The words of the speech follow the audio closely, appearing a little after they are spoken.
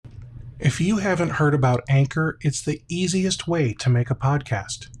If you haven't heard about Anchor, it's the easiest way to make a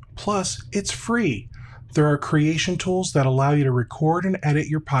podcast. Plus, it's free. There are creation tools that allow you to record and edit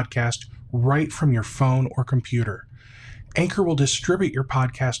your podcast right from your phone or computer. Anchor will distribute your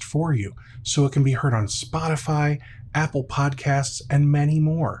podcast for you so it can be heard on Spotify, Apple Podcasts, and many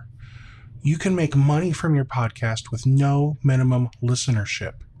more. You can make money from your podcast with no minimum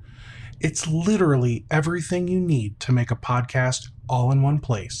listenership. It's literally everything you need to make a podcast all in one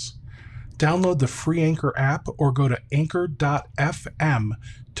place. Download the free Anchor app or go to anchor.fm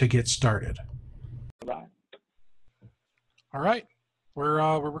to get started. All right.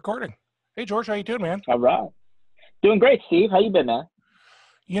 We're recording. Hey, George, how you doing, man? All right. Doing great, Steve. How you been, man?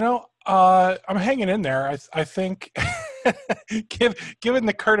 I'm hanging in there. I think given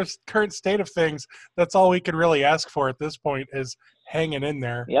the current state of things, that's all we could really ask for at this point is hanging in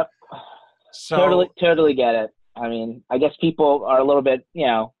there. Yep. So Totally get it. I mean, I guess people are a little bit,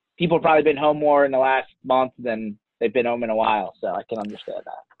 people have probably been home more in the last month than they've been home in a while, so I can understand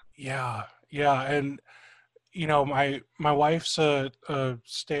that. Yeah. And my wife's a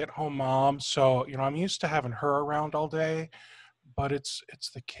stay-at-home mom, so I'm used to having her around all day, but it's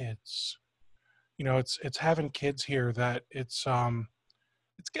the kids. It's having kids here that it's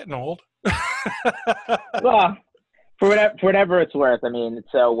getting old. Well, for whatever it's worth. I mean,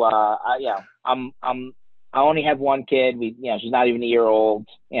 so I only have one kid. She's not even a year old.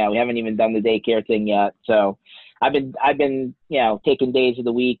 We haven't even done the daycare thing yet. So I've been taking days of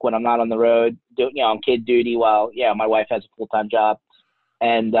the week when I'm not on the road, on kid duty while my wife has a full-time job.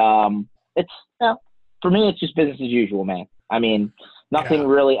 And it's for me, it's just business as usual, man. I mean, nothing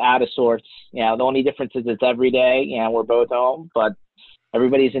really out of sorts. The only difference is it's every day. We're both home, but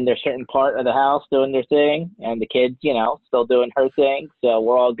everybody's in their certain part of the house doing their thing, and the kids, still doing her thing. So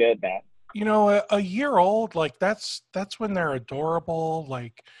we're all good, man. A year old, like that's when they're adorable.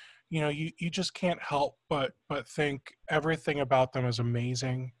 Like, you just can't help but think everything about them is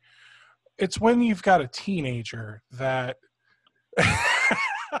amazing. It's when you've got a teenager that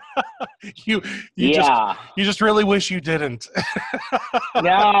you just really wish you didn't.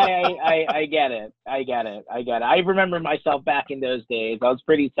 No, I get it. I remember myself back in those days. I was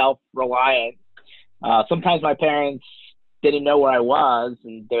pretty self-reliant. Sometimes my parents didn't know where I was,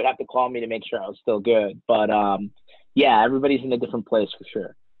 and they would have to call me to make sure I was still good. But everybody's in a different place for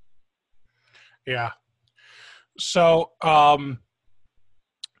sure. Yeah. So,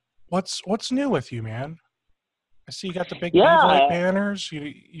 what's new with you, man? I see you got the big light banners.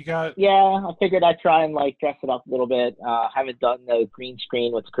 You got. Yeah, I figured I'd try and dress it up a little bit. Haven't done the green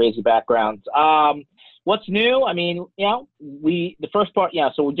screen with crazy backgrounds. What's new? I mean, the first part,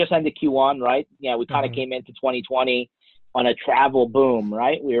 so we just ended Q1, right? We kind of came into 2020 on a travel boom,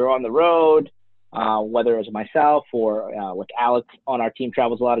 right? We were on the road, whether it was myself or Alex on our team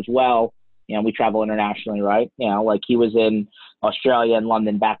travels a lot as well. We travel internationally, right? He was in Australia and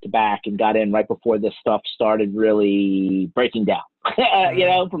London back to back and got in right before this stuff started really breaking down,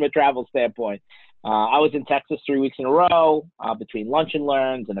 from a travel standpoint. I was in Texas 3 weeks in a row between lunch and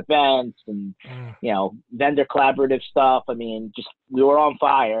learns and events and, vendor collaborative stuff. I mean, just we were on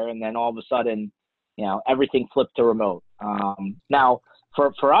fire, and then all of a sudden, everything flipped to remote. Now,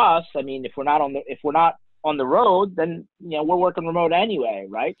 for us, I mean, if we're not on the road, then we're working remote anyway,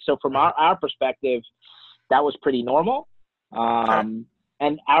 right? So from our perspective, that was pretty normal. And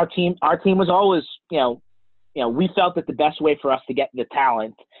our team was always, we felt that the best way for us to get the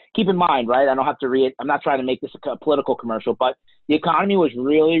talent. Keep in mind, right? I don't have to I'm not trying to make this a political commercial, but the economy was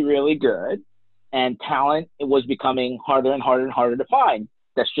really, really good, and talent was becoming harder and harder and harder to find.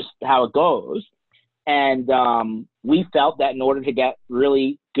 That's just how it goes. And we felt that in order to get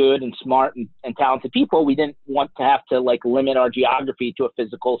really good and smart and talented people, we didn't want to have to limit our geography to a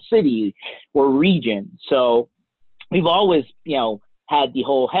physical city or region. So we've always, had the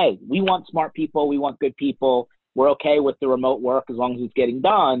whole, hey, we want smart people, we want good people. We're okay with the remote work as long as it's getting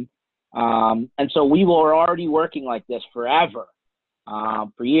done. And so we were already working like this forever,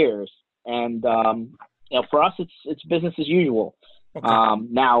 for years. And for us, it's business as usual. Okay.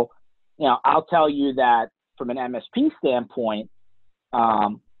 Now, I'll tell you that from an MSP standpoint,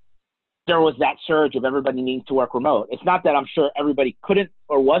 there was that surge of everybody needing to work remote. It's not that I'm sure everybody couldn't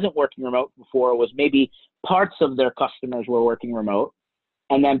or wasn't working remote before. It was maybe parts of their customers were working remote,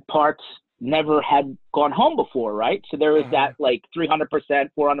 and then parts never had gone home before, right? So there was that 300%,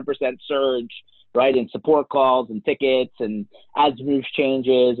 400% surge, right, in support calls and tickets and ads moves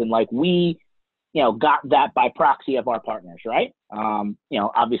changes. And we got that by proxy of our partners, right?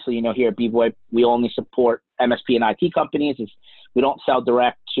 Obviously, here at B-Boy, we only support MSP and IT companies. We don't sell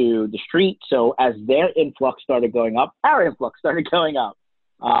direct to the street. So as their influx started going up, our influx started going up,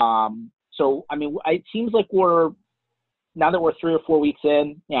 So, I mean, it seems like now that we're 3 or 4 weeks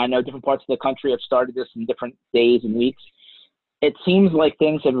in, I know different parts of the country have started this in different days and weeks. It seems like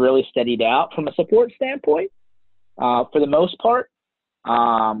things have really steadied out from a support standpoint, for the most part.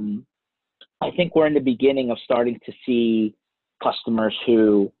 I think we're in the beginning of starting to see customers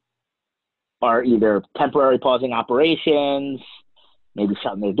who are either temporarily pausing operations, maybe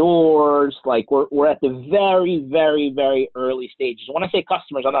shutting their doors. Like we're at the very, very, very early stages. When I say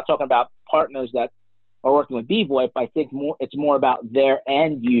customers, I'm not talking about partners that are working with BVoIP. I think it's more about their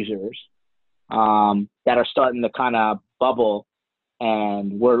end users that are starting to kind of bubble,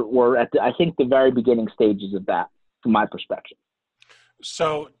 and we're at I think the very beginning stages of that, from my perspective.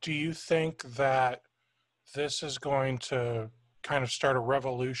 So do you think that this is going to kind of start a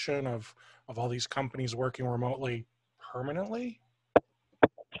revolution of all these companies working remotely permanently?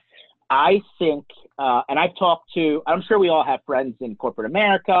 I think, and I'm sure we all have friends in corporate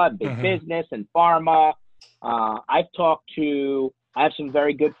America, and big business, and pharma. I have some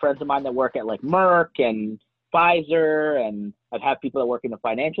very good friends of mine that work at like Merck and Pfizer, and I've had people that work in the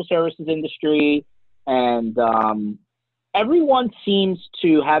financial services industry, and everyone seems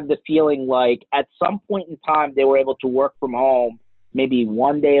to have the feeling like at some point in time they were able to work from home maybe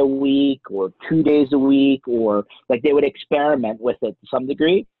 1 day a week or 2 days a week, or like they would experiment with it to some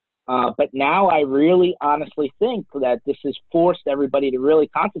degree. But now I really honestly think that this has forced everybody to really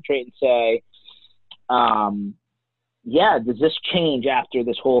concentrate and say, does this change after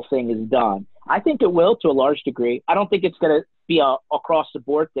this whole thing is done? I think it will, to a large degree. I don't think it's going to be a across the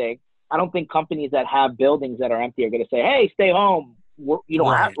board thing. I don't think companies that have buildings that are empty are going to say, hey, stay home. You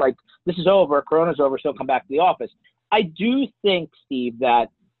don't have, like, this is over, Corona's over, so come back to the office. I do think, Steve, that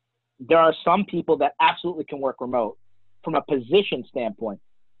there are some people that absolutely can work remote from a position standpoint.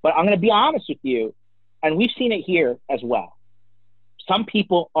 But I'm going to be honest with you, and we've seen it here as well. Some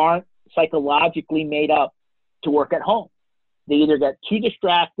people aren't psychologically made up to work at home. They either get too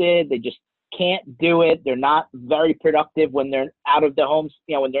distracted, they just can't do it. They're not very productive when they're out of the homes,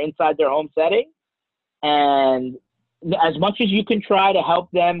 when they're inside their home setting. And as much as you can try to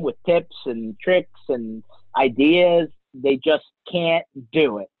help them with tips and tricks and ideas, they just can't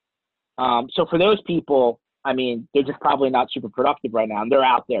do it. So for those people, I mean, they're just probably not super productive right now, and they're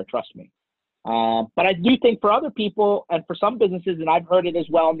out there, trust me. But I do think for other people and for some businesses, and I've heard it as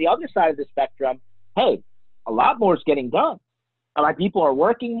well on the other side of the spectrum, hey, a lot more is getting done. A lot of people are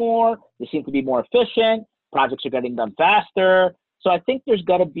working more. They seem to be more efficient. Projects are getting done faster. So I think there's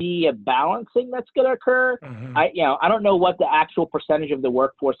got to be a balancing that's going to occur. I don't know what the actual percentage of the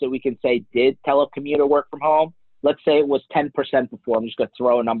workforce that we can say did telecommute or work from home. Let's say it was 10% before. I'm just going to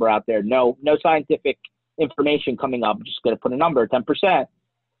throw a number out there. No scientific information coming up. I'm just going to put a number, 10%.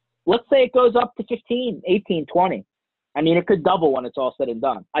 Let's say it goes up to 15, 18, 20. I mean, it could double when it's all said and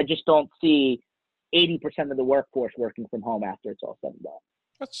done. I just don't see 80% of the workforce working from home after it's all said and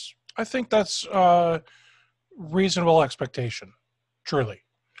done. I think that's a reasonable expectation, truly.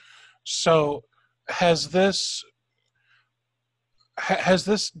 So has this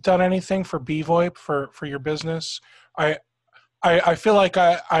done anything for BVoIP for your business? I feel like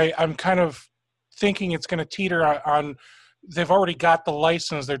I'm kind of thinking it's going to teeter on they've already got the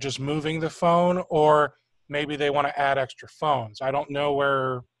license, they're just moving the phone, or maybe they want to add extra phones. I don't know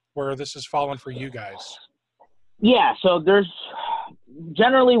where this is falling for you guys. Yeah, so there's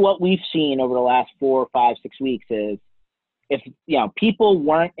generally what we've seen over the last 4, 5, 6 weeks is if people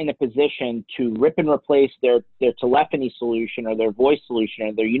weren't in a position to rip and replace their telephony solution or their voice solution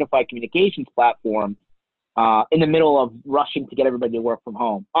or their unified communications platform in the middle of rushing to get everybody to work from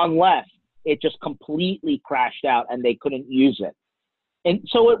home, unless it just completely crashed out and they couldn't use it. And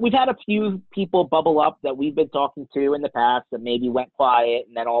so we've had a few people bubble up that we've been talking to in the past that maybe went quiet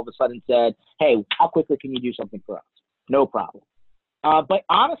and then all of a sudden said, hey, how quickly can you do something for us? No problem. But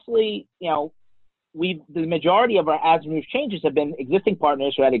honestly, the majority of our ads move changes have been existing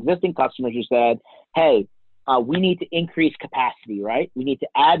partners who had existing customers who said, hey, we need to increase capacity, right? We need to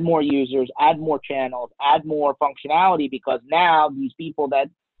add more users, add more channels, add more functionality, because now these people that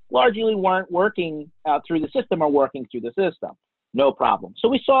largely weren't working through the system are working through the system. No problem. So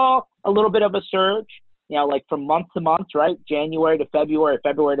we saw a little bit of a surge, like from month to month, right? January to February,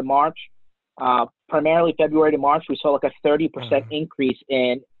 February to March. Primarily February to March, we saw like a 30% increase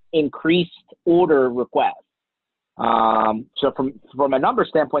in increased order requests. So from a number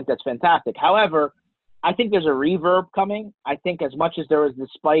standpoint, that's fantastic. However, I think there's a reverb coming. I think as much as there was the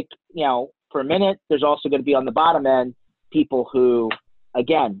spike, for a minute, there's also going to be on the bottom end people who,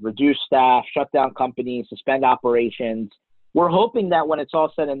 again, reduce staff, shut down companies, suspend operations. We're hoping that when it's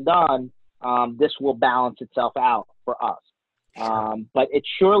all said and done, this will balance itself out for us. But it's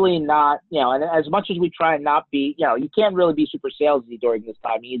surely not, and as much as we try and not be, you can't really be super salesy during this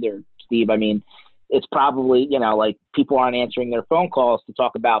time either, Steve. I mean, it's probably, like people aren't answering their phone calls to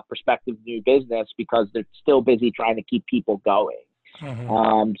talk about prospective new business because they're still busy trying to keep people going.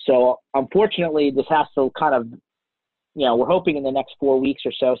 So unfortunately, this has to kind of, we're hoping in the next 4 weeks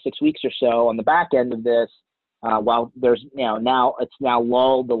or so, 6 weeks or so on the back end of this, while there's, now it's now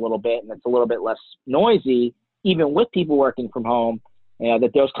lulled a little bit and it's a little bit less noisy, even with people working from home,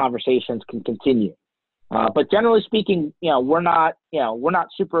 that those conversations can continue. But generally speaking, we're not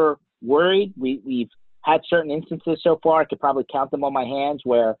super worried. We've had certain instances so far, I could probably count them on my hands,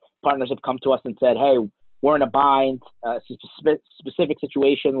 where partners have come to us and said, hey, we're in a bind, specific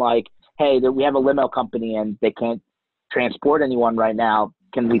situation like, hey, we have a limo company and they can't transport anyone right now.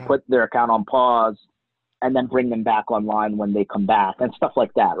 Can we put their account on pause and then bring them back online when they come back, and stuff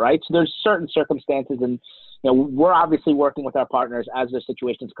like that, right? So there's certain circumstances, and we're obviously working with our partners as their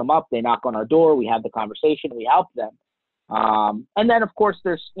situations come up. They knock on our door, we have the conversation, we help them. And then of course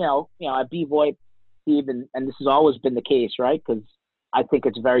there's, at BVoIP, Steve, and this has always been the case, right? Because I think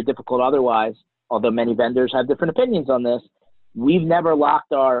it's very difficult otherwise, although many vendors have different opinions on this. We've never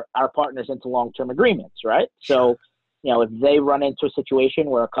locked our partners into long-term agreements, right? So, if they run into a situation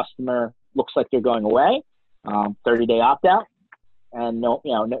where a customer looks like they're going away, 30-day opt-out, and no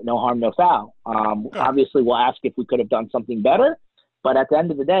harm, no foul. Obviously, we'll ask if we could have done something better, but at the end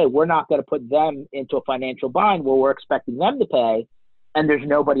of the day, we're not going to put them into a financial bind where we're expecting them to pay, and there's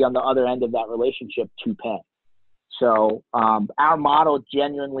nobody on the other end of that relationship to pay. So our model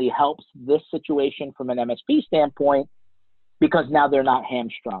genuinely helps this situation from an MSP standpoint, because now they're not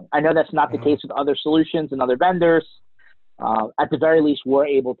hamstrung. I know that's not the case with other solutions and other vendors. At the very least, we're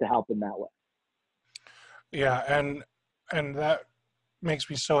able to help in that way. Yeah, and that makes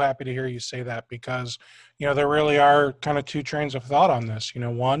me so happy to hear you say that, because there really are kind of two trains of thought on this.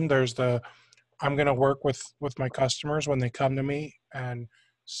 One, there's I'm going to work with my customers when they come to me and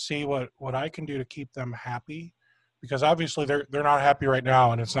see what I can do to keep them happy, because obviously they're not happy right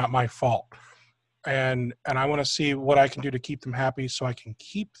now, and it's not my fault. And I want to see what I can do to keep them happy so I can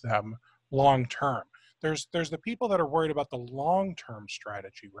keep them long term. There's the people that are worried about the long term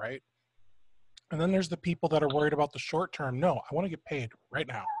strategy, right? And then there's the people that are worried about the short term. No, I want to get paid right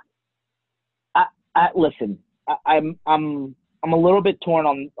now. Listen, I'm a little bit torn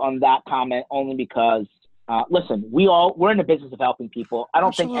on that comment, only because listen, we're in the business of helping people. I don't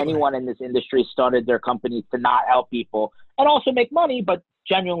Absolutely. think anyone in this industry started their company to not help people and also make money, but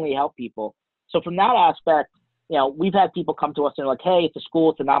genuinely help people. So from that aspect, we've had people come to us and they're like, hey, it's a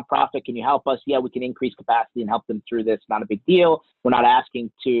school, it's a nonprofit, can you help us? Yeah, we can increase capacity and help them through this. Not a big deal. We're not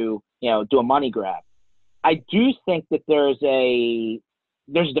asking to, do a money grab. I do think that there's the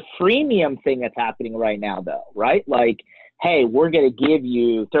freemium thing that's happening right now, though, right? Like, hey, we're going to give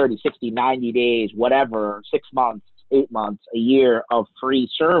you 30, 60, 90 days, whatever, 6 months, 8 months, a year of free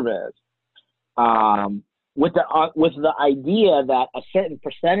service. With the idea that a certain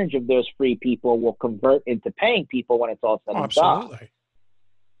percentage of those free people will convert into paying people when it's all said and done.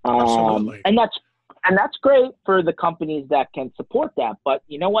 Absolutely. And that's great for the companies that can support that. But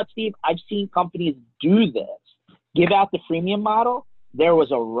you know what, Steve? I've seen companies do this, give out the freemium model. There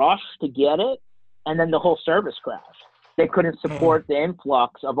was a rush to get it, and then the whole service crashed. They couldn't support the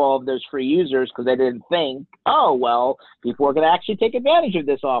influx of all of those free users because they didn't think, oh, well, people are going to actually take advantage of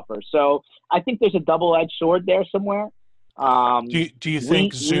this offer. So I think there's a double-edged sword there somewhere. Do you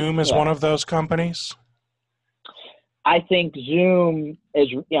think Zoom is one of those companies? I think Zoom is,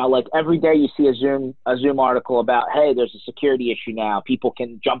 like every day you see a Zoom article about, hey, there's a security issue now. People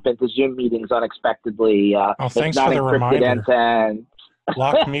can jump into Zoom meetings unexpectedly. Thanks for the reminder. End-to-end.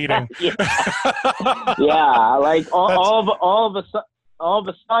 Locked meeting. Yeah, like all of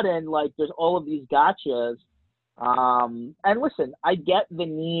a sudden, like there's all of these gotchas. And listen, I get the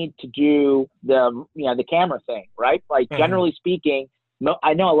need to do the camera thing, right? Like generally speaking,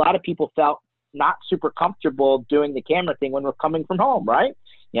 I know a lot of people felt not super comfortable doing the camera thing when we're coming from home, right?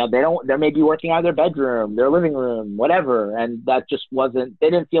 They may be working out of their bedroom, their living room, whatever, and that just wasn't. They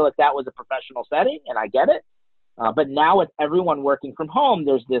didn't feel like that was a professional setting, and I get it. But now with everyone working from home,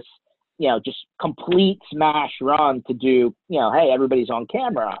 there's this, just complete smash run to do, hey, everybody's on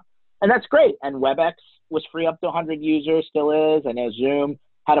camera. And that's great. And WebEx was free up to 100 users, still is. I know Zoom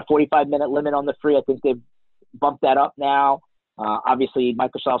had a 45-minute limit on the free. I think they've bumped that up now. Obviously,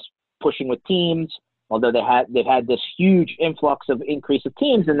 Microsoft's pushing with Teams, although they've had this huge influx of increase of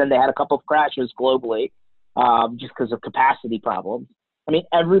Teams, and then they had a couple of crashes globally just because of capacity problems. I mean,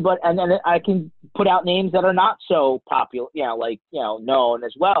 everybody, and then I can put out names that are not so popular, known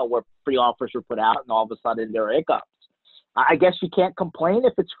as well, where free offers were put out and all of a sudden there are hiccups. I guess you can't complain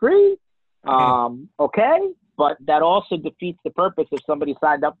if it's free. Mhm. Okay, but that also defeats the purpose if somebody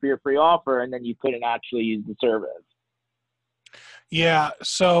signed up for your free offer and then you couldn't actually use the service. Yeah,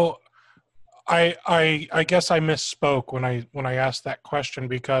 so I guess I misspoke when I asked that question,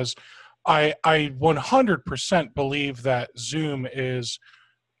 because I 100% believe that Zoom is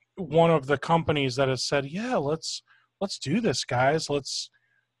one of the companies that has said, yeah, let's do this, guys. Let's,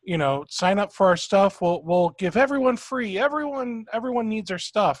 sign up for our stuff. We'll give everyone free. Everyone needs our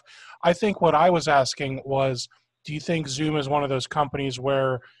stuff. I think what I was asking was, do you think Zoom is one of those companies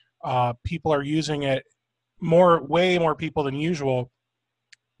where people are using it way more people than usual,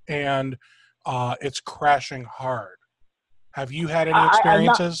 and it's crashing hard? Have you had any I'm not.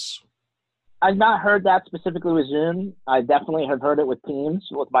 experiences? I've not heard that specifically with Zoom. I definitely have heard it with Teams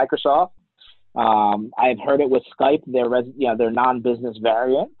with Microsoft. I've heard it with Skype, their non-business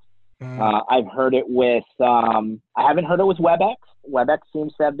variant. Mm, I've heard it with. I haven't heard it with WebEx. WebEx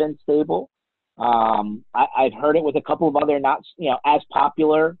seems to have been stable. I've heard it with a couple of other not as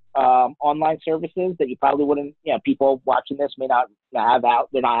popular online services that you probably wouldn't. People watching this may not have out.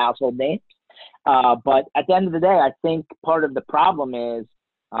 They're not household names. But at the end of the day, I think part of the problem is,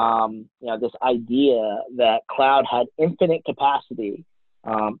 this idea that cloud had infinite capacity.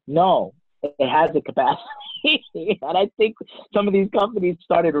 No, it has a capacity. And I think some of these companies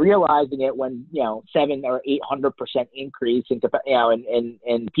started realizing it when, 700 or 800% increase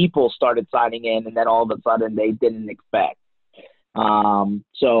in people started signing in, and then all of a sudden they didn't expect. I'm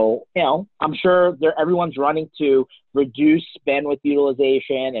sure everyone's running to reduce bandwidth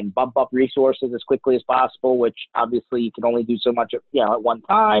utilization and bump up resources as quickly as possible, which obviously you can only do so much at one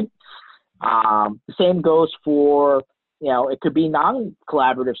time. The same goes for, it could be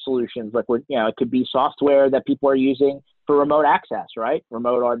non-collaborative solutions, like it could be software that people are using for remote access, right?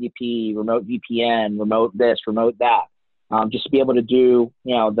 Remote RDP, remote VPN, remote this, remote that. Just to be able to do,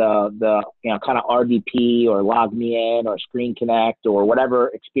 the kind of RDP or log me in or screen connect or whatever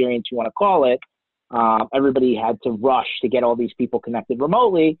experience you want to call it. Everybody had to rush to get all these people connected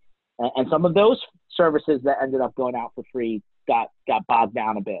remotely, and some of those services that ended up going out for free got bogged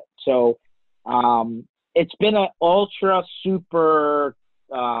down a bit. So it's been an ultra super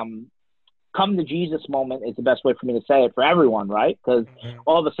come to Jesus moment is the best way for me to say it for everyone, right? Because mhm.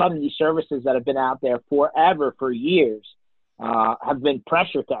 all of a sudden these services that have been out there forever, for years, have been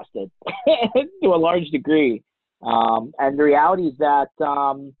pressure tested to a large degree. And the reality is that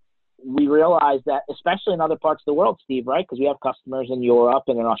we realize that, especially in other parts of the world, Steve, right? Because we have customers in Europe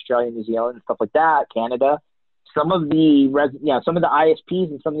and in Australia, New Zealand, and stuff like that, Canada. Some of some of the ISPs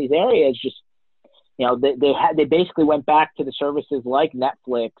in some of these areas just, they basically went back to the services like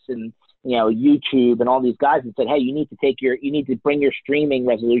Netflix and YouTube and all these guys and said, hey, you need to bring your streaming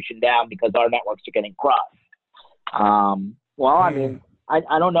resolution down because our networks are getting crushed. Well, I Mm. mean,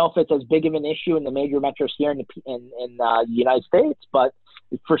 I don't know if it's as big of an issue in the major metros here in the United States, but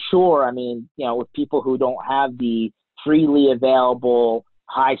for sure, I mean, with people who don't have the freely available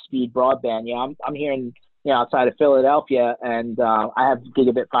high speed broadband, I'm here in outside of Philadelphia, and I have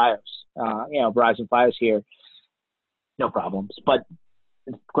gigabit Fios, Verizon Fios here, no problems. But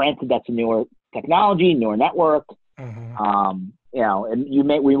granted, that's a newer technology, newer network. Mhm.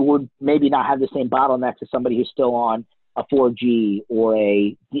 And we would maybe not have the same bottlenecks as somebody who's still on a 4G or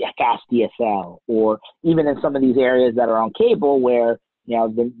a fast DSL, or even in some of these areas that are on cable where they're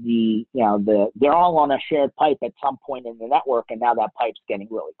all on a shared pipe at some point in the network, and now that pipe's getting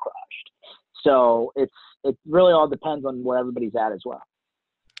really crushed. So it really all depends on where everybody's at as well.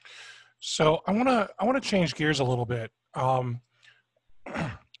 So I wanna change gears a little bit.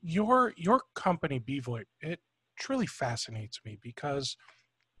 Your company BVoIP, it truly fascinates me because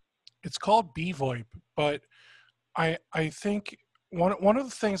it's called BVoIP, but I think one of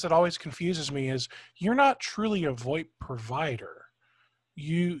the things that always confuses me is you're not truly a VoIP provider.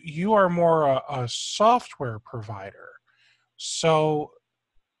 You are more a software provider. So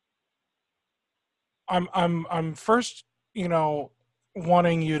I'm first,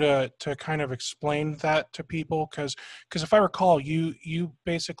 wanting you to kind of explain that to people, because if I recall, you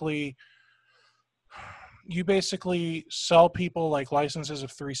basically sell people like licenses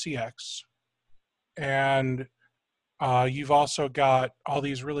of 3CX, and you've also got all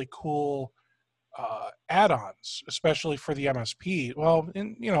these really cool add-ons, especially for the MSP. Well,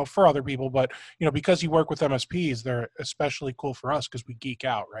 for other people, but because you work with MSPs, they're especially cool for us because we geek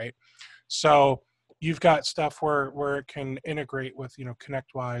out, right? So you've got stuff where it can integrate with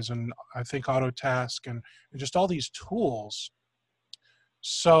ConnectWise, and I think Autotask, and just all these tools.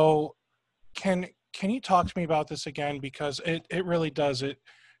 So can you talk to me about this again, because it really does it.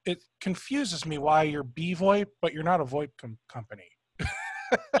 it confuses me why you're BVoIP, but you're not a VoIP company.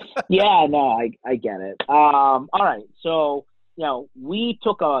 Yeah, no, I get it. All right. So, we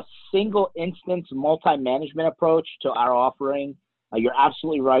took a single instance multi-management approach to our offering. You're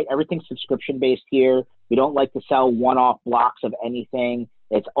absolutely right. Everything's subscription-based here. We don't like to sell one-off blocks of anything.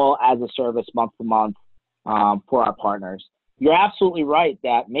 It's all as a service month to month for our partners. You're absolutely right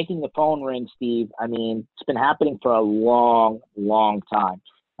that making the phone ring, Steve, I mean, it's been happening for a long, long time.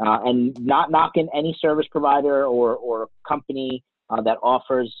 And not knocking any service provider or company that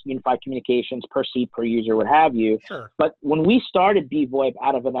offers unified communications per seat, per user, what have you. Sure. But when we started BVoIP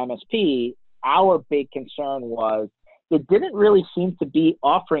out of an MSP, our big concern was there didn't really seem to be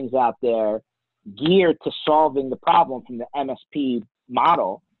offerings out there geared to solving the problem from the MSP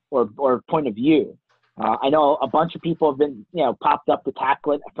model or point of view. I know a bunch of people have been, popped up to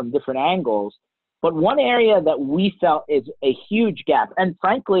tackle it from different angles. But one area that we felt is a huge gap, and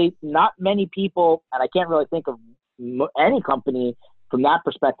frankly, not many people, and I can't really think of any company from that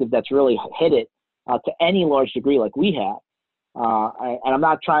perspective that's really hit it to any large degree like we have. And I'm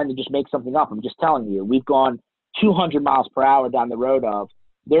not trying to just make something up. I'm just telling you, we've gone 200 miles per hour down the road of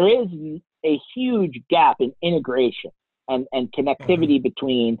there is a huge gap in integration and connectivity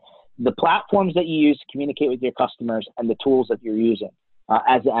between the platforms that you use to communicate with your customers and the tools that you're using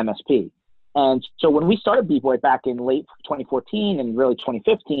as an MSP. And so when we started BVoIP back in late 2014 and really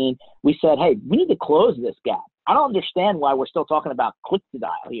 2015, we said, hey, we need to close this gap. I don't understand why we're still talking about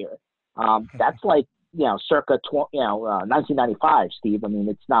click-to-dial here. That's like, circa 1995, Steve. I mean,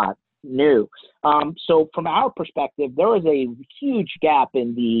 it's not new. So from our perspective, there was a huge gap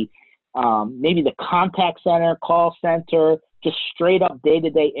in the maybe the contact center, call center, just straight up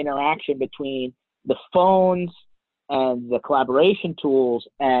day-to-day interaction between the phones and the collaboration tools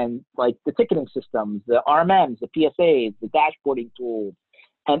and like the ticketing systems, the RMMs, the PSAs, the dashboarding tools,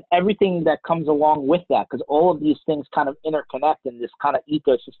 and everything that comes along with that, because all of these things kind of interconnect in this kind of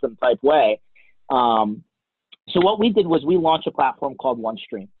ecosystem type way. So what we did was we launched a platform called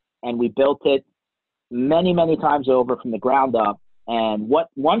OneStream, and we built it many, many times over from the ground up. And what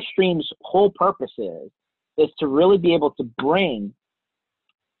OneStream's whole purpose is to really be able to bring,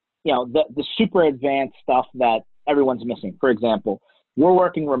 the super advanced stuff that everyone's missing. For example, we're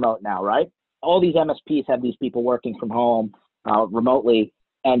working remote now, right? All these MSPs have these people working from home remotely,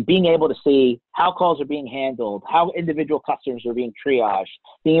 and being able to see how calls are being handled, how individual customers are being triaged,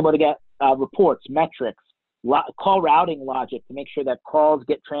 being able to get reports, metrics, call routing logic to make sure that calls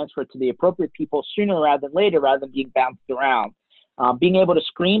get transferred to the appropriate people sooner rather than later, rather than being bounced around. Being able to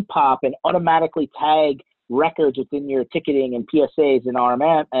screen pop and automatically tag records within your ticketing and PSAs and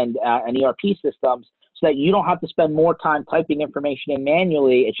RMM and ERP systems, so that you don't have to spend more time typing information in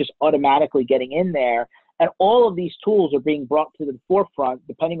manually. It's just automatically getting in there. And all of these tools are being brought to the forefront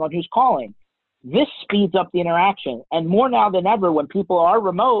depending on who's calling. This speeds up the interaction. And more now than ever, when people are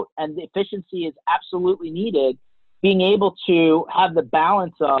remote and the efficiency is absolutely needed, being able to have the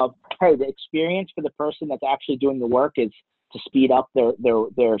balance of, hey, the experience for the person that's actually doing the work is to speed up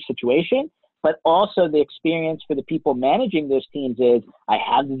their situation. But also the experience for the people managing those teams is I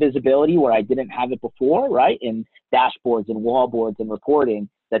have the visibility where I didn't have it before, right? In dashboards and wallboards and reporting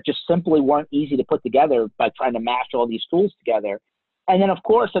that just simply weren't easy to put together by trying to mash all these tools together. And then, of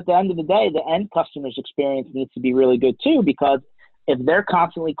course, at the end of the day, the end customer's experience needs to be really good too, because if they're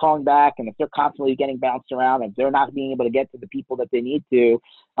constantly calling back and if they're constantly getting bounced around, if they're not being able to get to the people that they need to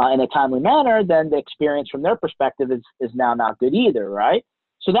in a timely manner, then the experience from their perspective is now not good either, right?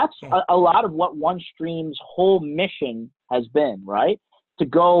 So that's a lot of what OneStream's whole mission has been, right? To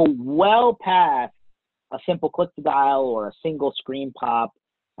go well past a simple click-to-dial or a single screen pop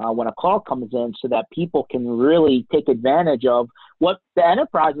when a call comes in, so that people can really take advantage of what the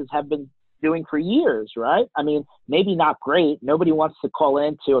enterprises have been doing for years, right? I mean, maybe not great. Nobody wants to call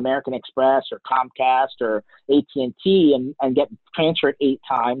into American Express or Comcast or AT&T and get transferred 8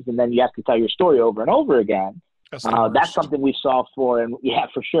 times, and then you have to tell your story over and over again. That's something we solved for, and yeah,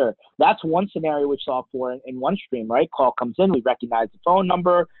 for sure. That's one scenario we solved for in OneStream, right? Call comes in, we recognize the phone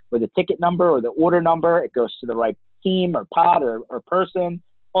number or the ticket number or the order number. It goes to the right team or pod or person.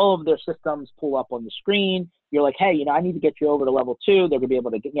 All of their systems pull up on the screen. You're like, hey, I need to get you over to level 2. They're gonna be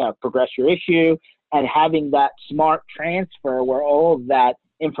able to progress your issue, and having that smart transfer where all of that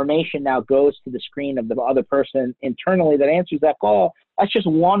information now goes to the screen of the other person internally that answers that call. That's just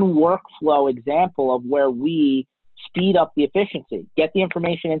one workflow example of where we speed up the efficiency, get the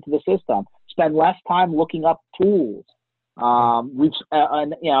information into the system, spend less time looking up tools. We've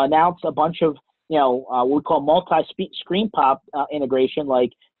announced a bunch of what we call multi-screen pop integration.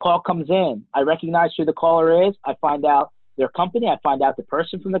 Like, call comes in, I recognize who the caller is, I find out their company. I find out the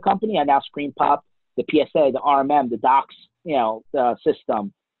person from the company. I now screen pop the PSA, the RMM, the docs, the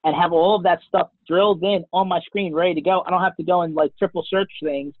system, and have all of that stuff drilled in on my screen, ready to go. I don't have to go and like triple search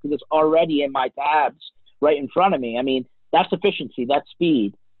things because it's already in my tabs right in front of me. I mean, that's efficiency, that's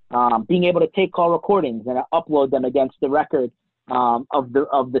speed. Being able to take call recordings and upload them against the record of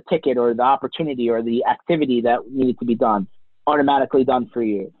the ticket or the opportunity or the activity that needed to be done, automatically done for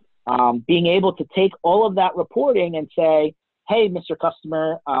you. Being able to take all of that reporting and say, hey, Mr.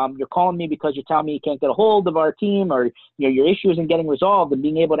 Customer, you're calling me because you're telling me you can't get a hold of our team, or your issue isn't getting resolved, and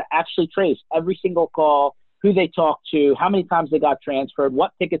being able to actually trace every single call, who they talked to, how many times they got transferred,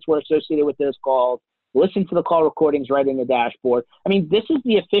 what tickets were associated with those calls, listen to the call recordings right in the dashboard. I mean, this is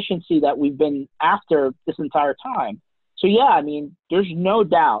the efficiency that we've been after this entire time. So yeah, I mean, there's no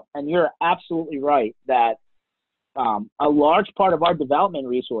doubt, and you're absolutely right, that a large part of our development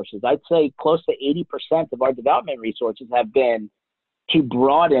resources, I'd say close to 80% of our development resources, have been to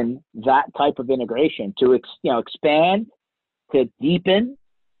broaden that type of integration, to expand, to deepen,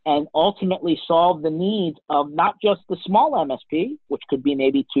 and ultimately solve the needs of not just the small MSP, which could be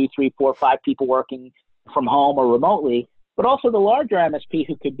maybe 2, 3, 4, 5 people working from home or remotely, but also the larger MSP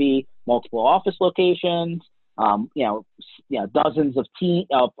who could be multiple office locations, dozens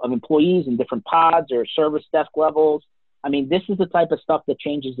of employees in different pods or service desk levels. I mean, this is the type of stuff that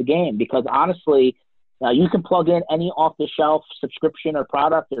changes the game, because honestly, you can plug in any off-the-shelf subscription or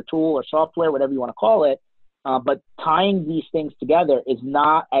product or tool or software, whatever you want to call it, but tying these things together is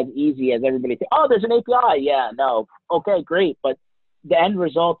not as easy as everybody thinks. Oh, there's an API. Yeah, no. Okay, great. But the end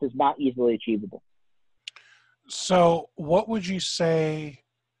result is not easily achievable. So what would you say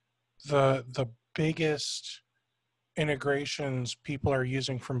the biggest integrations people are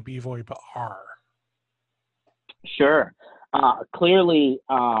using from bVoIP are? Sure. Clearly,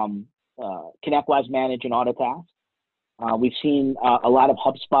 ConnectWise Manage and Autotask. We've seen a lot of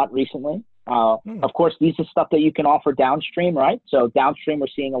HubSpot recently. Of course, these are stuff that you can offer downstream, right? So downstream, we're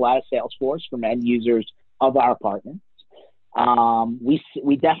seeing a lot of Salesforce from end users of our partners.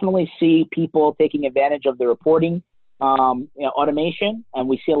 We definitely see people taking advantage of the reporting automation, and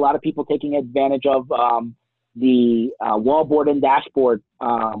we see a lot of people taking advantage of the wallboard and dashboard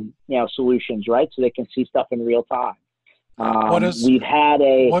solutions, right? So they can see stuff in real time. What does the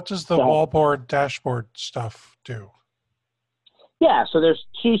wallboard dashboard stuff do? Yeah, so there's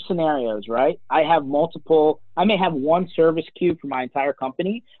two scenarios, right? I may have one service queue for my entire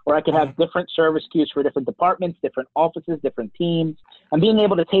company, or I could have different service queues for different departments, different offices, different teams, and being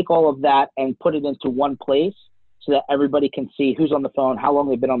able to take all of that and put it into one place so that everybody can see who's on the phone, how long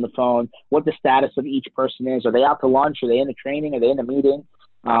they've been on the phone, what the status of each person is. Are they out to lunch? Are they in a training? Are they in a meeting?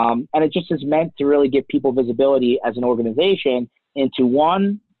 And it just is meant to really give people visibility as an organization into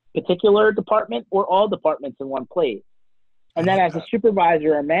one particular department or all departments in one place. And then as a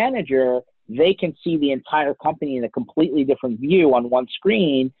supervisor or manager, they can see the entire company in a completely different view on one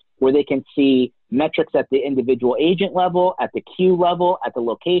screen, where they can see metrics at the individual agent level, at the queue level, at the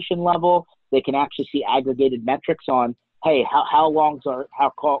location level. They can actually see aggregated metrics on, hey, how long's our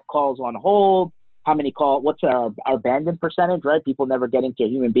calls on hold, how many what's our abandon percentage, right? People never getting to a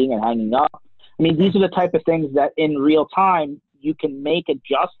human being and hanging up. I mean, these are the type of things that in real time you can make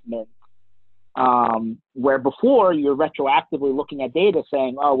adjustments. Where before you're retroactively looking at data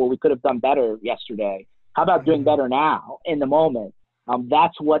saying, oh, well, we could have done better yesterday. How about doing better now in the moment?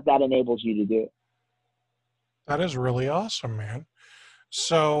 That's what that enables you to do. That is really awesome, man.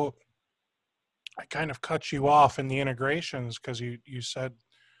 So I kind of cut you off in the integrations because you said,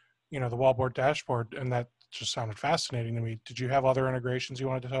 the wallboard dashboard, and that just sounded fascinating to me. Did you have other integrations you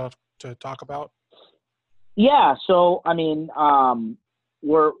wanted to talk about? Yeah. So, I mean,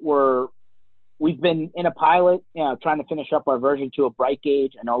 we've been in a pilot, trying to finish up our version 2 of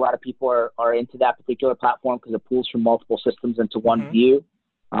BrightGauge. I know a lot of people are into that particular platform because it pulls from multiple systems into one view.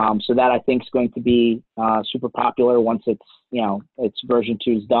 So that I think is going to be super popular once its version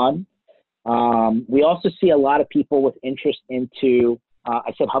 2 is done. We also see a lot of people with interest into,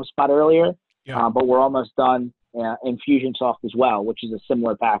 I said HubSpot earlier, but we're almost done in Fusionsoft as well, which is a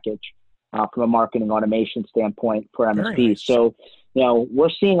similar package from a marketing automation standpoint for MSPs. Nice. So, we're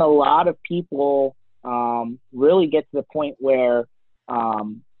seeing a lot of people really get to the point where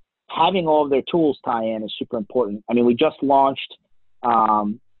having all of their tools tie in is super important. I mean, we just launched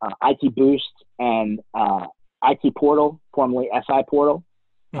IT Boost and IT Portal, formerly SI Portal.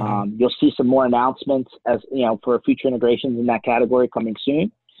 You'll see some more announcements for future integrations in that category coming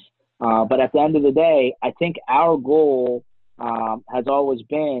soon. But at the end of the day, I think our goal has always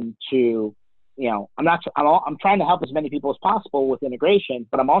been to, I'm trying to help as many people as possible with integration,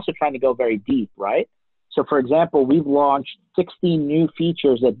 but I'm also trying to go very deep, right? So, for example, we've launched 16 new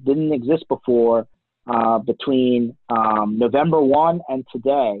features that didn't exist before between November 1 and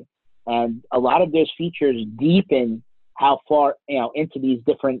today. And a lot of those features deepen how far, into these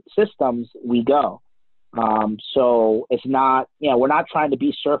different systems we go. So it's not, we're not trying to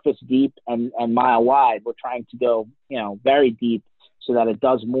be surface deep and mile wide. We're trying to go, very deep so that it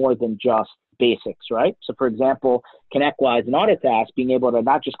does more than just basics, right? So, for example, ConnectWise and Autotask, being able to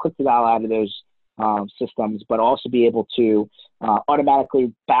not just click the dial out of those systems, but also be able to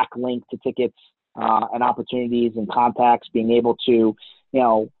automatically backlink to tickets and opportunities and contacts, being able to,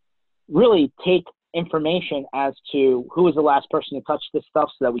 really take information as to who was the last person to touch this stuff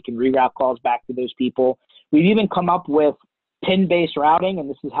so that we can reroute calls back to those people. We've even come up with PIN-based routing, and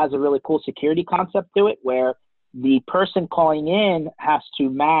this has a really cool security concept to it where the person calling in has to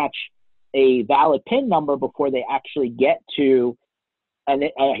match a valid PIN number before they actually get to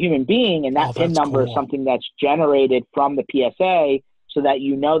a human being, and that PIN number is something that's generated from the PSA so that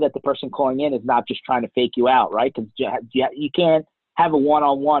that the person calling in is not just trying to fake you out, right? Because you can't have a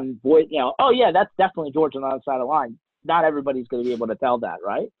one-on-one voice, oh yeah, that's definitely George on the other side of the line. Not everybody's going to be able to tell that,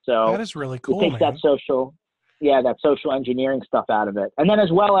 right? So that is really cool, it takes that social engineering stuff out of it. And then as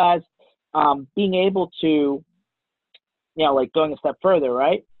well as being able to, like going a step further,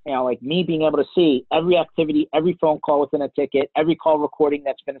 right? Like me being able to see every activity, every phone call within a ticket, every call recording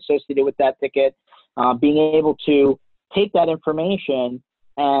that's been associated with that ticket, being able to take that information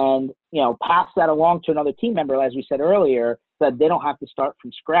and, pass that along to another team member, as we said earlier, so that they don't have to start from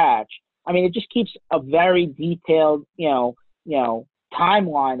scratch. I mean, it just keeps a very detailed,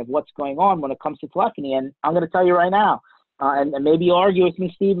 timeline of what's going on when it comes to telephony. And I'm going to tell you right now, and maybe you'll argue with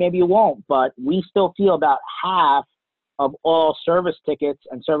me, Steve, maybe you won't, but we still feel about half of all service tickets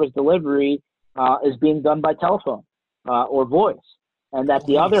and service delivery is being done by telephone or voice, and that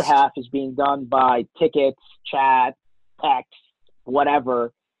the other half is being done by tickets, chat, text,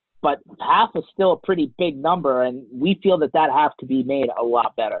 whatever. But half is still a pretty big number, and we feel that half could be made a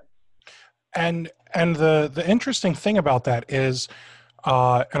lot better. And the interesting thing about that is,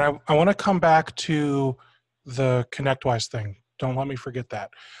 and I want to come back to the ConnectWise thing. Don't let me forget that.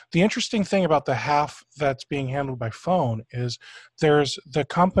 The interesting thing about the half that's being handled by phone is there's the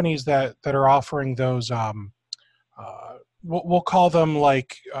companies that are offering those, we'll call them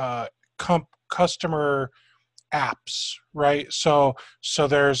like customer apps, right? So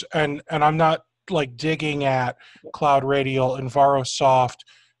there's, and I'm not like digging at Cloud Radial, EnviroSoft,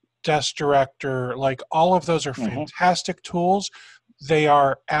 Desk Director, like all of those are fantastic tools. They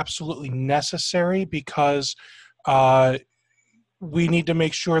are absolutely necessary because we need to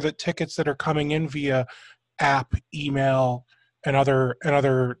make sure that tickets that are coming in via app, email, and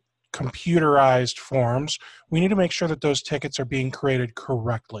other computerized forms, we need to make sure that those tickets are being created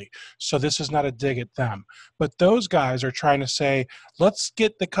correctly. So this is not a dig at them. But those guys are trying to say, let's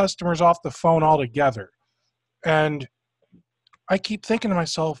get the customers off the phone altogether. And I keep thinking to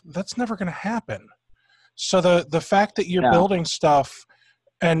myself, that's never going to happen. So the fact that you're building stuff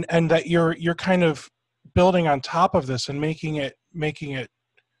and that you're kind of building on top of this and making it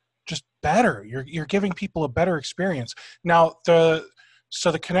just better. You're giving people a better experience. Now the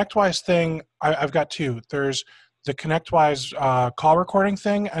ConnectWise thing, I've got two. There's the ConnectWise call recording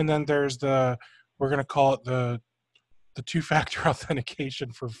thing, and then there's we're going to call it the two-factor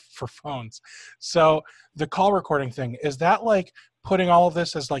authentication for phones. So the call recording thing, is that like putting all of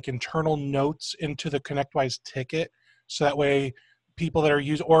this as like internal notes into the ConnectWise ticket, so that way people that are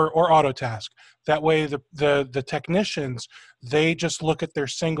using or Autotask, that way the technicians, they just look at their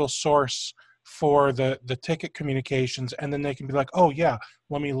single source for the ticket communications, and then they can be like, oh yeah,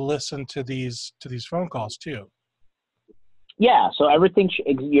 let me listen to these phone calls too. Yeah, so everything,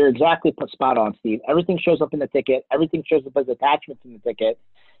 you're exactly spot on, Steve. Everything shows up in the ticket. Everything shows up as attachments in the ticket.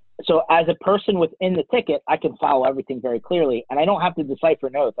 So as a person within the ticket, I can follow everything very clearly, and I don't have to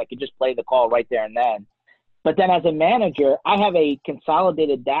decipher notes. I can just play the call right there and then. But then as a manager, I have a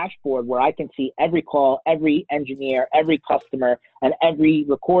consolidated dashboard where I can see every call, every engineer, every customer, and every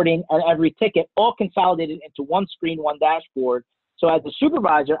recording and every ticket all consolidated into one screen, one dashboard. So as a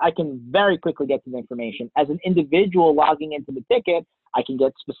supervisor, I can very quickly get to the information. As an individual logging into the ticket, I can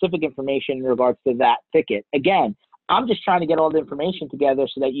get specific information in regards to that ticket. Again, I'm just trying to get all the information together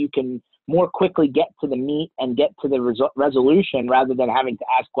so that you can more quickly get to the meat and get to the resolution rather than having to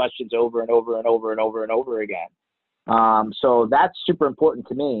ask questions over and over and over and over and over again. So that's super important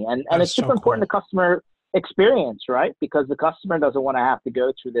to me. And it's super important to customer experience, right? Because the customer doesn't want to have to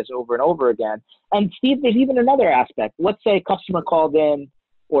go through this over and over again. And Steve, there's even another aspect. Let's say a customer called in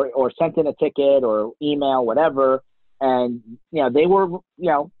or sent in a ticket or email, whatever, and they were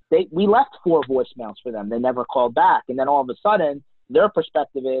we left 4 voicemails for them. They never called back. And then all of a sudden, their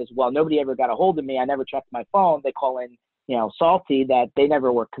perspective is, well, nobody ever got a hold of me. I never checked my phone. They call in, salty that they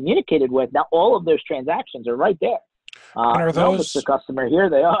never were communicated with. Now, all of those transactions are right there. And are no, those Mr. Customer, here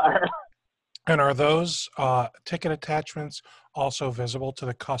they are. and are those ticket attachments also visible to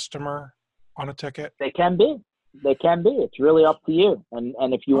the customer on a ticket? They can be. They can be. It's really up to you.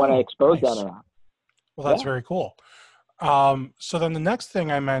 And if you want to expose that or not. Well, that's very cool. So then the next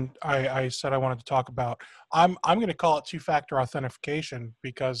thing I said I wanted to talk about, I'm going to call it two-factor authentication,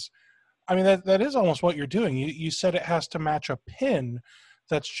 because I mean, that is almost what you're doing. You said it has to match a PIN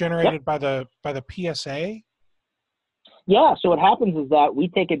that's generated by the PSA. Yeah. So what happens is that we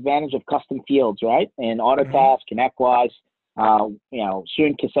take advantage of custom fields, right? And AutoTask, ConnectWise,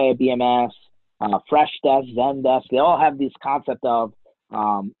 soon Kaseya BMS, Freshdesk, Zendesk, they all have this concept of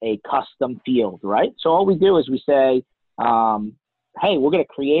a custom field, right? So all we do is we say, hey, we're going to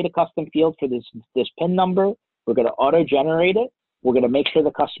create a custom field for this PIN number. We're going to auto-generate it. We're going to make sure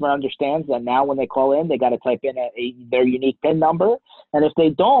the customer understands that now when they call in, they got to type in their unique PIN number. And if they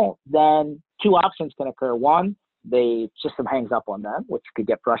don't, then 2 options can occur. 1, the system hangs up on them, which could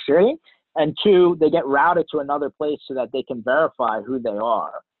get frustrating. And 2, they get routed to another place so that they can verify who they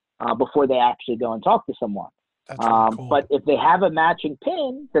are before they actually go and talk to someone. That's really cool. But if they have a matching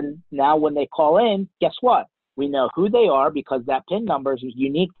PIN, then now when they call in, guess what? We know who they are because that PIN number is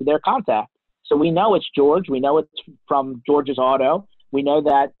unique to their contact. So we know it's George. We know it's from George's Auto. We know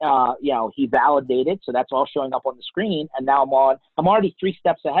that, he validated. So that's all showing up on the screen. And now I'm already 3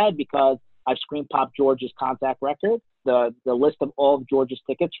 steps ahead because I've screen popped George's contact record, the list of all of George's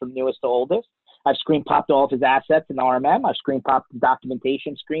tickets from newest to oldest. I've screen popped all of his assets in RMM. I've screen popped the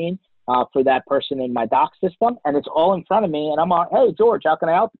documentation screen for that person in my doc system. And it's all in front of me. And I'm on, hey, George, how can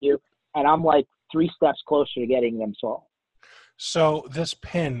I help you? And I'm like 3 steps closer to getting them solved. So this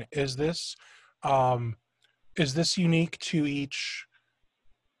PIN, is this unique to each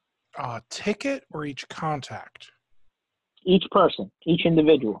ticket or each contact? Each person, each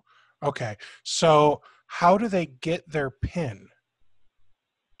individual. Okay. So how do they get their PIN?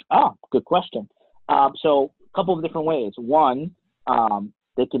 Oh, good question. So a couple of different ways. 1,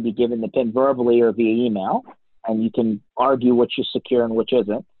 they can be given the PIN verbally or via email, and you can argue which is secure and which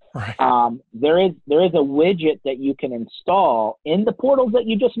isn't. Right. There is a widget that you can install in the portals that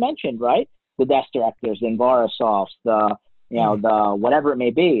you just mentioned, right? The desk directors, the Envarasofts, the whatever it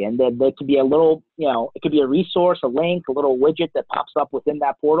may be. And then there could be a little, it could be a resource, a link, a little widget that pops up within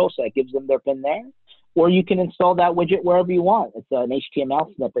that portal. So it gives them their PIN there. Or you can install that widget wherever you want. It's an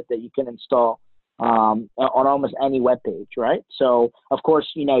HTML snippet that you can install on almost any web page, right? So, of course,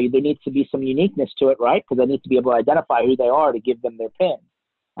 there needs to be some uniqueness to it, right? Because they need to be able to identify who they are to give them their PIN.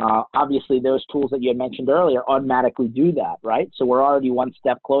 Obviously, those tools that you had mentioned earlier automatically do that, right? So we're already 1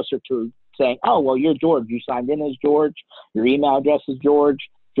 step closer to saying, oh, well, you're George. You signed in as George. Your email address is George.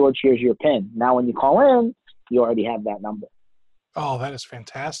 George, here's your PIN. Now, when you call in, you already have that number. Oh, that is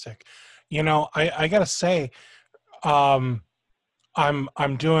fantastic. I got to say, I'm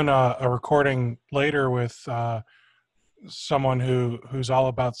doing a recording later with someone who's all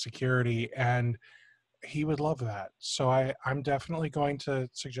about security, and he would love that. So I'm definitely going to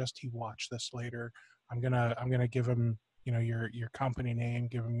suggest he watch this later. I'm gonna give him your company name,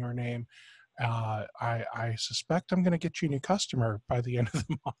 give him your name. I suspect I'm gonna get you a new customer by the end of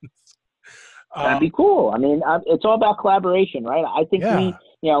the month. That'd be cool. I mean, it's all about collaboration, right? I think we,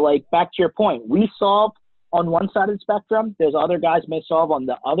 back to your point, we solve on one side of the spectrum. There's other guys may solve on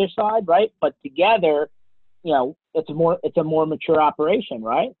the other side, right? But together, it's a more mature operation,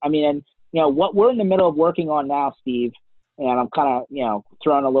 right? I mean, and what we're in the middle of working on now, Steve, and I'm kind of,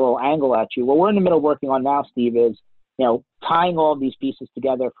 throwing a little angle at you. What we're in the middle of working on now, Steve, is, tying all of these pieces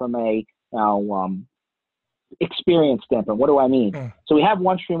together from a, experience standpoint. What do I mean? So we have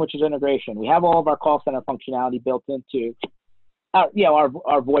OneStream, which is integration. We have all of our call center functionality built into our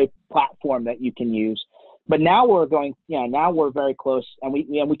VoIP platform that you can use. But now we're now we're very close, and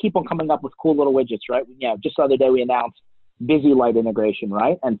we keep on coming up with cool little widgets, right? Just the other day we announced Busy Light integration,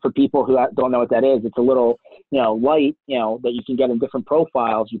 right? And for people who don't know what that is, it's a little, light, that you can get in different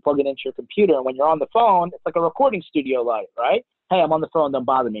profiles. You plug it into your computer, and when you're on the phone, it's like a recording studio light, right? Hey, I'm on the phone, don't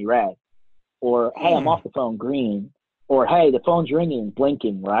bother me, red. Or, hey, I'm off the phone, green. Or, hey, the phone's ringing,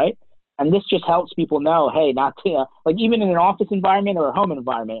 blinking, right? And this just helps people know, hey, not to, even in an office environment or a home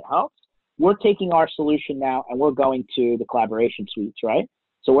environment, it helps. We're taking our solution now, and we're going to the collaboration suites, right?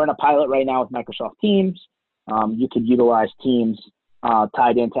 So we're in a pilot right now with Microsoft Teams. You could utilize Teams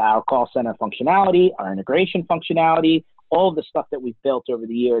tied into our call center functionality, our integration functionality, all of the stuff that we've built over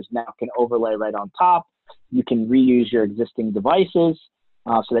the years now can overlay right on top. You can reuse your existing devices.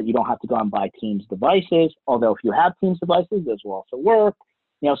 so that you don't have to go and buy Teams devices. Although if you have Teams devices, those will also work.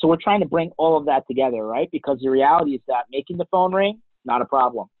 So we're trying to bring all of that together, right? Because the reality is that making the phone ring, not a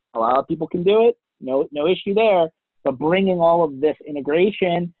problem. A lot of people can do it, no issue there. But bringing all of this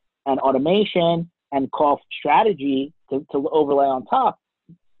integration and automation and call strategy to overlay on top,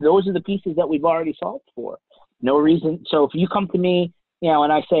 those are the pieces that we've already solved for. No reason. So if you come to me,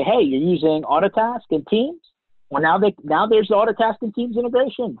 and I say, hey, you're using Autotask and Teams, well, now there's the Autotask and Teams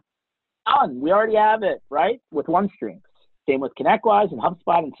integration. Done. We already have it, right? With OneStream. Same with ConnectWise and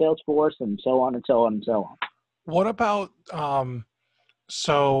HubSpot and Salesforce and so on and so on and so on. What about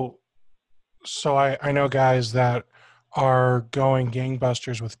so I know guys that are going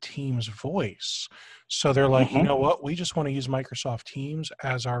gangbusters with Teams voice. So they're like, you know what? We just want to use Microsoft Teams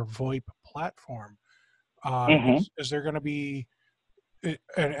as our VoIP platform. Is there going to be,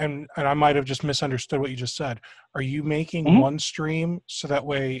 and I might have just misunderstood what you just said. Are you making OneStream so that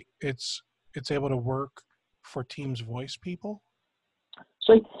way it's able to work for Teams voice people?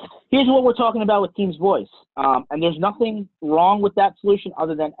 So here's what we're talking about with Teams Voice. And there's nothing wrong with that solution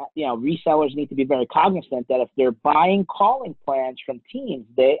other than, resellers need to be very cognizant that if they're buying calling plans from Teams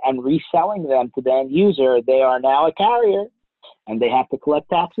and reselling them to the end user, they are now a carrier and they have to collect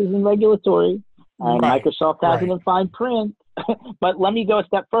taxes and regulatory. And Microsoft has it in fine print. But let me go a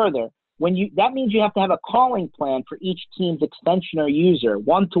step further. That means you have to have a calling plan for each Teams extension or user,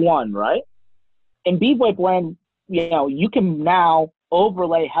 one-to-one, right? In BVoIP land, you can now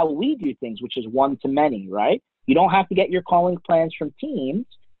overlay how we do things, which is one-to-many, right? You don't have to get your calling plans from Teams.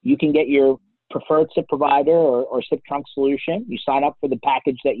 You can get your preferred SIP provider or SIP trunk solution. You sign up for the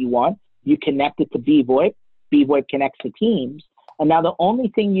package that you want. You connect it to BVoIP. BVoIP connects to Teams. And now the only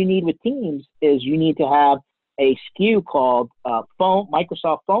thing you need with Teams is you need to have a SKU called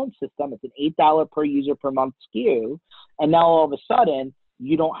Microsoft Phone System. It's an $8 per user per month SKU. And now all of a sudden,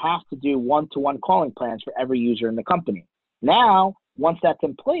 you don't have to do one-to-one calling plans for every user in the company. Now, once that's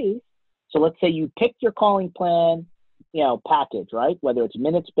in place, so let's say you picked your calling plan, package, right? Whether it's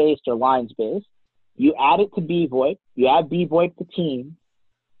minutes-based or lines-based, you add it to BVoIP, you add BVoIP to Teams.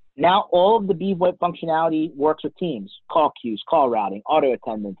 Now all of the BVoIP functionality works with Teams, call queues, call routing, auto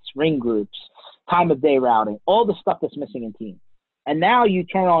attendance, ring groups, time of day routing, all the stuff that's missing in Teams. And now you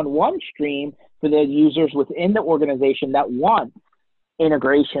turn on OneStream for the users within the organization that want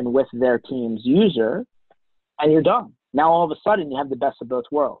integration with their Teams user, and you're done. Now all of a sudden you have the best of both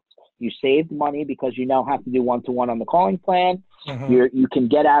worlds. You saved money because you now have to do one-to-one on the calling plan. You can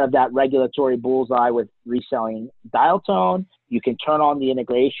get out of that regulatory bullseye with reselling dial tone. You can turn on the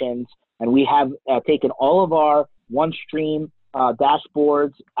integrations, and we have taken all of our OneStream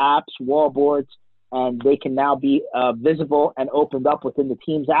dashboards, apps, wallboards, and they can now be visible and opened up within the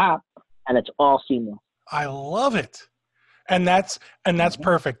Teams app, and it's all seamless. I love it. And that's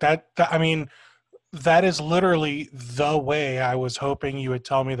perfect. That is literally the way I was hoping you would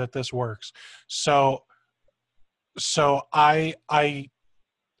tell me that this works. So the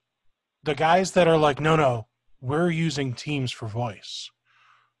guys that are like, no, we're using Teams for voice.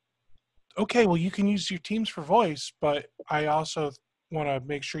 Okay, well, you can use your Teams for voice, but I also want to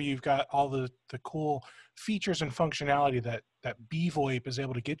make sure you've got all the cool features and functionality that BVoIP is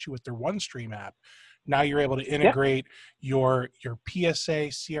able to get you with their OneStream app. Now you're able to integrate your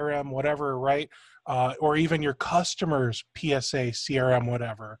PSA, CRM, whatever, right? Or even your customers' PSA, CRM,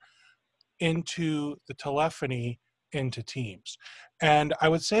 whatever, into the telephony, into Teams. And I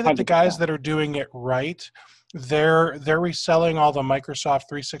would say that 100%. the guys that are doing it right, they're reselling all the Microsoft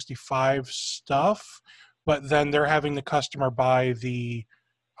 365 stuff, but then they're having the customer buy the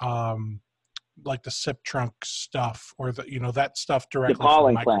like the SIP trunk stuff or that stuff directly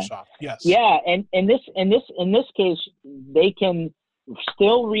from Microsoft. Plan. Yes. Yeah, and in this case, they can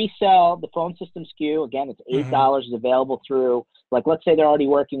still resell the phone system SKU. Again, it's $8 is available through, like, let's say they're already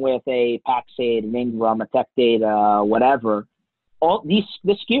working with a Paxade, an Ingram, a Tech Data, whatever. The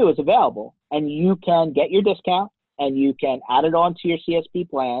SKU is available, and you can get your discount, and you can add it onto your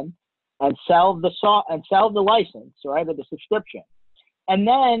CSP plan and sell the license, right, or the subscription. And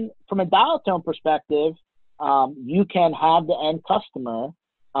then from a dial tone perspective, you can have the end customer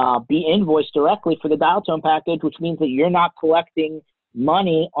be invoiced directly for the dial tone package, which means that you're not collecting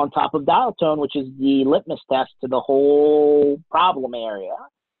money on top of dial tone, which is the litmus test to the whole problem area.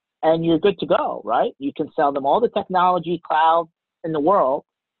 And you're good to go, right? You can sell them all the technology cloud in the world,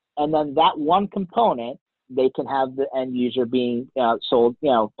 and then that one component, they can have the end user being sold,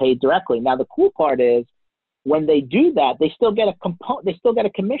 paid directly. Now, the cool part is, when they do that, they still get a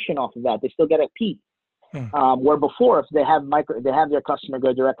commission off of that. They still get a piece. Where before, if they have their customer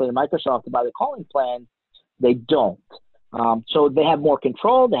go directly to Microsoft to buy the calling plan, they don't. So they have more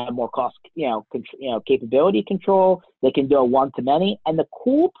control. They have more cost, capability control. They can do a one-to-many. And the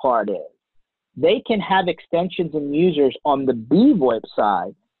cool part is they can have extensions and users on the BVoIP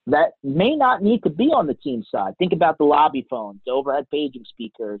side that may not need to be on the team side. Think about the lobby phones, the overhead paging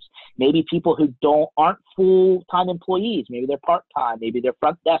speakers, maybe people who aren't full-time employees. Maybe they're part-time. Maybe they're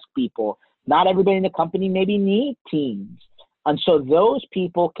front desk people. Not everybody in the company maybe need Teams. And so those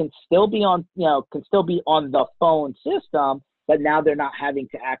people can still be on the phone system, but now they're not having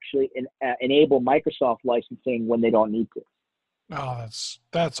to actually enable Microsoft licensing when they don't need to. Oh,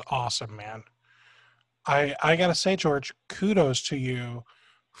 that's awesome, man. I gotta say, George, kudos to you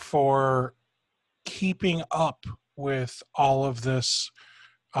for keeping up with all of this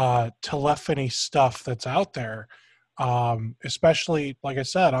telephony stuff that's out there, especially like I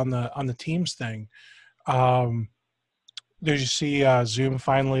said on the Teams thing. Did you see Zoom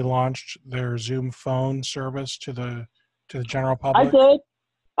finally launched their Zoom phone service to the general public?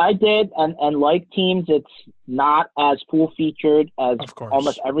 I did, and like Teams, it's not as full featured as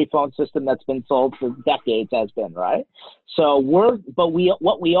almost every phone system that's been sold for decades has been, right? So what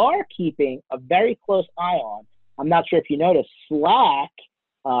we are keeping a very close eye on. I'm not sure if you noticed, Slack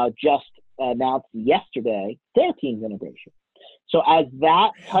just announced yesterday their Teams integration. So as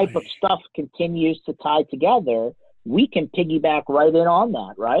that type of stuff continues to tie together, we can piggyback right in on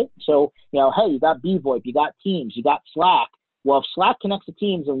that, right? So, hey, you got BVoIP, you got Teams, you got Slack. Well, if Slack connects to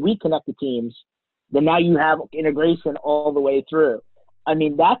Teams and we connect to Teams, then now you have integration all the way through. I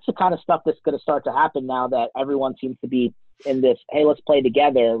mean, that's the kind of stuff that's going to start to happen now that everyone seems to be in this, hey, let's play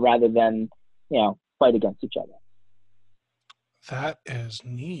together rather than, fight against each other. That is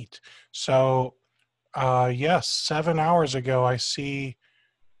neat. So, yes, 7 hours ago, I see,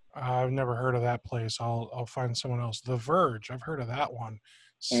 I've never heard of that place. I'll find someone else. The Verge, I've heard of that one.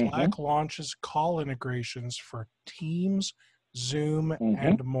 Slack launches call integrations for Teams, Zoom,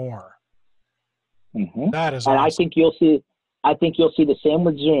 and more. That is awesome. And I think you'll see the same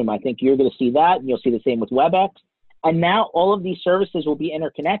with Zoom. I think you're going to see that, and you'll see the same with WebEx. And now all of these services will be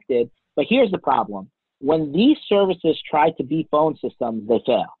interconnected. But here's the problem. When these services try to be phone systems, they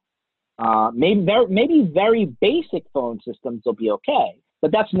fail. Maybe very basic phone systems will be okay.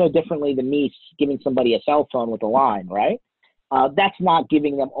 But that's no differently than me giving somebody a cell phone with a line, right? That's not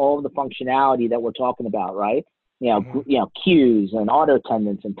giving them all of the functionality that we're talking about, right? Queues and auto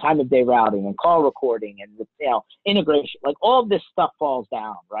attendance and time of day routing and call recording and integration, like all of this stuff falls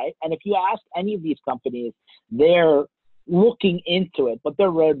down, right? And if you ask any of these companies, they're looking into it, but their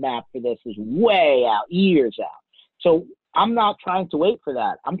roadmap for this is way out, years out. So I'm not trying to wait for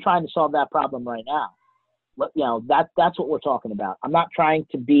that. I'm trying to solve that problem right now. That's what we're talking about. I'm not trying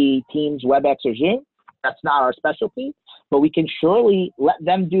to be Teams, WebEx, or Zoom. That's not our specialty, but we can surely let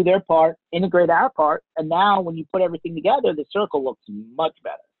them do their part, integrate our part, and now when you put everything together, the circle looks much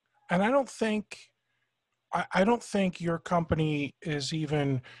better. And I don't think your company is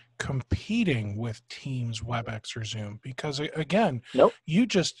even competing with Teams, WebEx, or Zoom because again, nope. you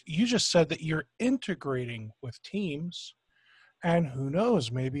just said that you're integrating with Teams, and who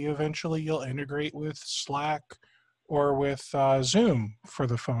knows, maybe eventually you'll integrate with Slack or with Zoom for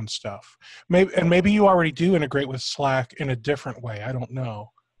the phone stuff. Maybe you already do integrate with Slack in a different way. I don't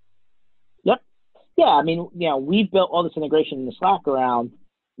know. Yep. Yeah. I mean, we've built all this integration in the Slack around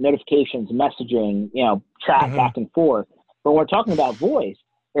notifications, messaging, chat back and forth. But when we're talking about voice,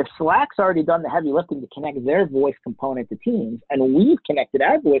 if Slack's already done the heavy lifting to connect their voice component to Teams, and we've connected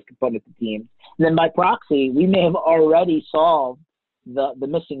our voice component to Teams, then by proxy, we may have already solved the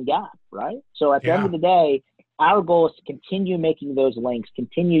missing gap, right? So at the end of the day, our goal is to continue making those links,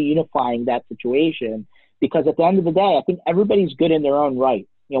 continue unifying that situation, because at the end of the day, I think everybody's good in their own right.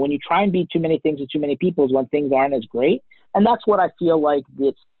 When you try and be too many things to too many people is when things aren't as great. And that's what I feel like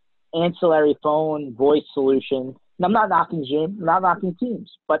this ancillary phone voice solution. And I'm not knocking Zoom, I'm not knocking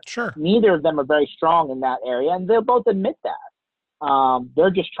Teams, but neither of them are very strong in that area, and they'll both admit that.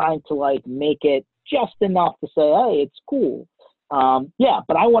 They're just trying to make it just enough to say, hey, it's cool.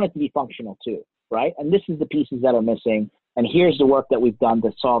 But I want it to be functional too, right? And this is the pieces that are missing, and here's the work that we've done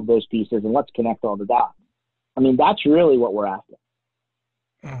to solve those pieces, and let's connect all the dots. I mean, that's really what we're after.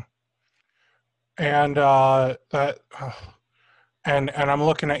 And and I'm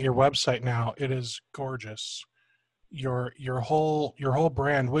looking at your website now. It is gorgeous. Your whole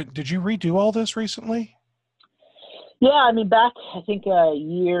brand. Did you redo all this recently? Yeah, I mean, back I think a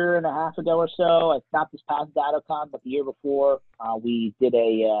year and a half ago or so, not this past DataCon, but the year before, we did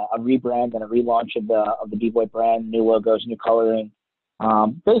a rebrand and a relaunch of the BVoIP brand, new logos, new coloring.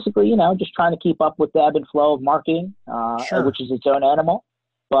 Basically, just trying to keep up with the ebb and flow of marketing, which is its own animal.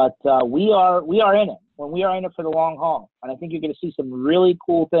 But we are in it. when we are in it for the long haul. And I think you're going to see some really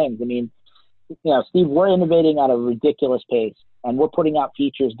cool things. I mean, Steve, we're innovating at a ridiculous pace, and we're putting out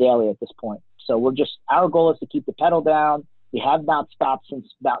features daily at this point. So our goal is to keep the pedal down. We have not stopped since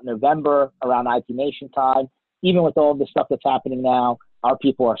about November around IT Nation time. Even with all the stuff that's happening now, our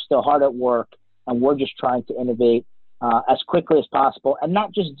people are still hard at work, and we're just trying to innovate as quickly as possible, and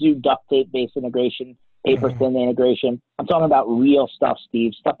not just do duct tape-based integration, paper-thin integration. I'm talking about real stuff,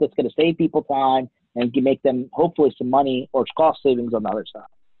 Steve, stuff that's going to save people time and can make them hopefully some money or cost savings on the other side.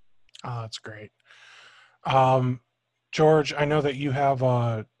 Oh, that's great. George, I know that you have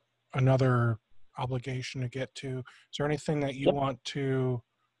another obligation to get to. Is there anything that you want to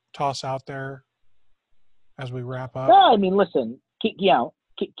toss out there as we wrap up? No, I mean, listen,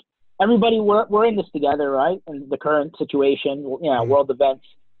 everybody, we're in this together, right? In the current situation, world events,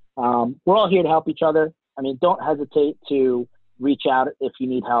 we're all here to help each other. I mean, don't hesitate to reach out if you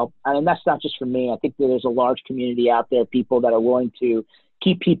need help. I mean, that's not just for me. I think that there's a large community out there, people that are willing to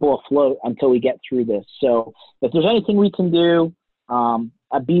keep people afloat until we get through this. So if there's anything we can do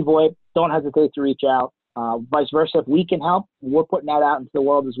at BVoIP, don't hesitate to reach out. Vice versa, if we can help, we're putting that out into the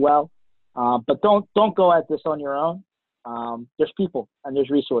world as well. But don't go at this on your own. There's people and there's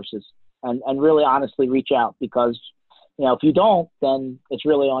resources, and really honestly reach out, because if you don't, then it's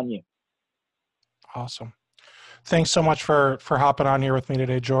really on you. Awesome. Thanks so much for hopping on here with me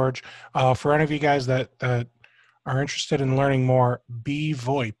today, George. For any of you guys that are interested in learning more,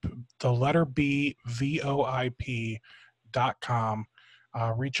 BVoIP, the letter B, VOIP.com.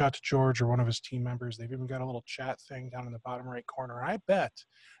 Reach out to George or one of his team members. They've even got a little chat thing down in the bottom right corner. And I bet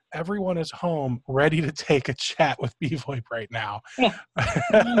everyone is home ready to take a chat with BVoIP right now.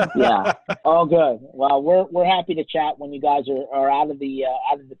 Yeah, all good. Well, we're happy to chat when you guys are out of the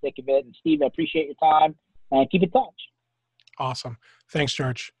thick of it. And Steve, I appreciate your time, and keep in touch. Awesome. Thanks,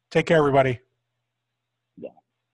 George. Take care, everybody.